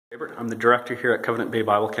I'm the director here at Covenant Bay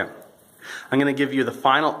Bible Camp. I'm going to give you the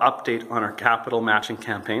final update on our capital matching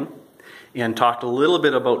campaign and talk a little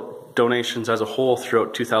bit about donations as a whole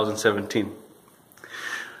throughout 2017.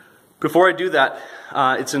 Before I do that,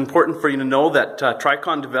 it's important for you to know that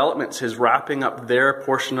Tricon Developments is wrapping up their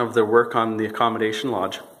portion of their work on the accommodation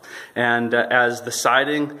lodge. And as the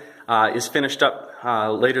siding is finished up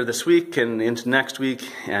later this week and into next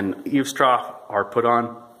week, and eaves trough are put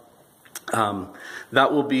on,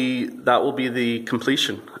 that will be the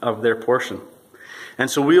completion of their portion. And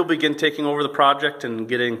so we'll begin taking over the project and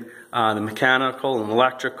getting the mechanical and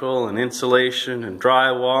electrical and insulation and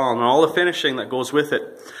drywall and all the finishing that goes with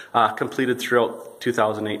it completed throughout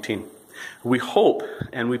 2018. We hope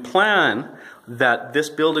and we plan that this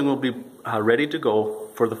building will be ready to go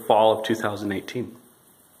for the fall of 2018.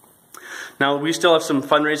 Now, we still have some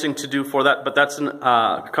fundraising to do for that, but that's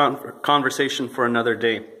a conversation for another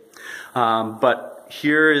day. But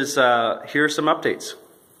here are some updates.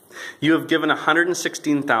 You have given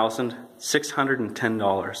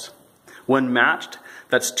 $116,610. When matched,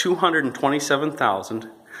 that's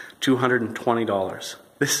 $227,220.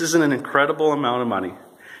 This is an incredible amount of money,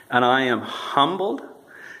 and I am humbled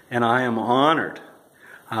and I am honored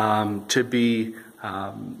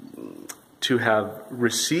to have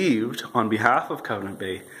received, on behalf of Covenant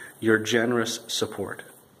Bay, your generous support.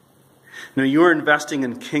 Now, you are investing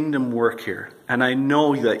in kingdom work here, and I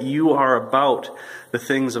know that you are about the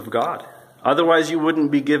things of God. Otherwise, you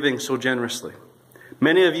wouldn't be giving so generously.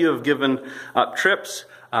 Many of you have given up trips,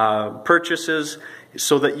 purchases,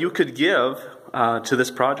 so that you could give to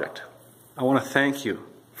this project. I want to thank you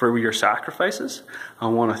for your sacrifices. I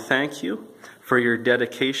want to thank you for your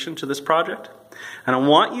dedication to this project. And I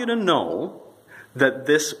want you to know that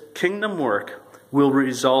this kingdom work will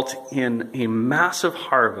result in a massive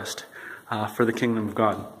harvest for the kingdom of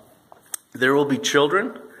God. There will be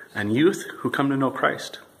children and youth who come to know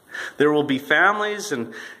Christ. There will be families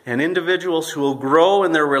and individuals who will grow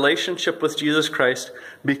in their relationship with Jesus Christ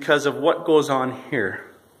because of what goes on here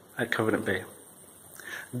at Covenant Bay.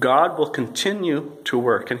 God will continue to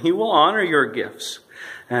work, and He will honor your gifts,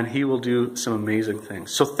 and He will do some amazing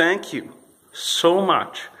things. So thank you so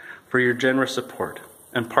much for your generous support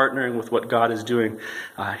and partnering with what God is doing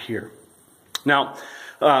here. Now,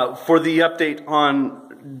 for the update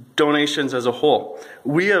on donations as a whole,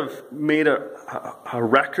 we have made a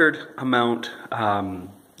record amount,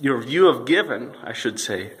 you have given, I should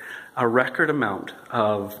say, a record amount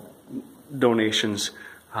of donations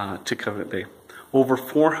to Covenant Bay. Over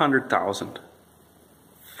 $400,000.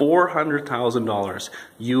 $400,000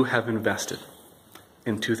 you have invested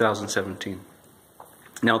in 2017.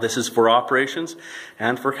 Now, this is for operations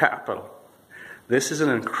and for capital. This is an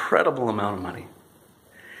incredible amount of money.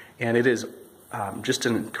 And it is just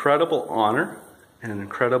an incredible honor and an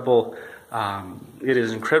incredible, it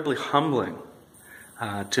is incredibly humbling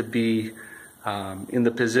to be in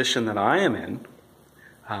the position that I am in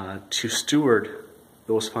to steward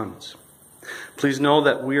those funds. Please know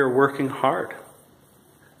that we are working hard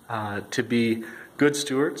to be good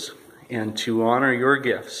stewards and to honor your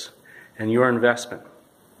gifts and your investment.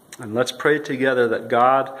 And let's pray together that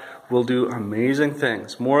God will do amazing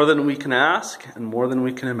things, more than we can ask and more than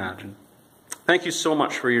we can imagine. Thank you so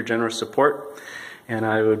much for your generous support, and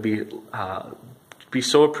I would be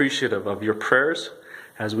so appreciative of your prayers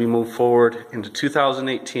as we move forward into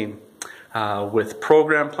 2018 with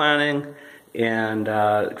program planning and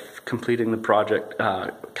completing the project,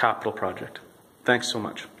 capital project. Thanks so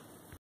much.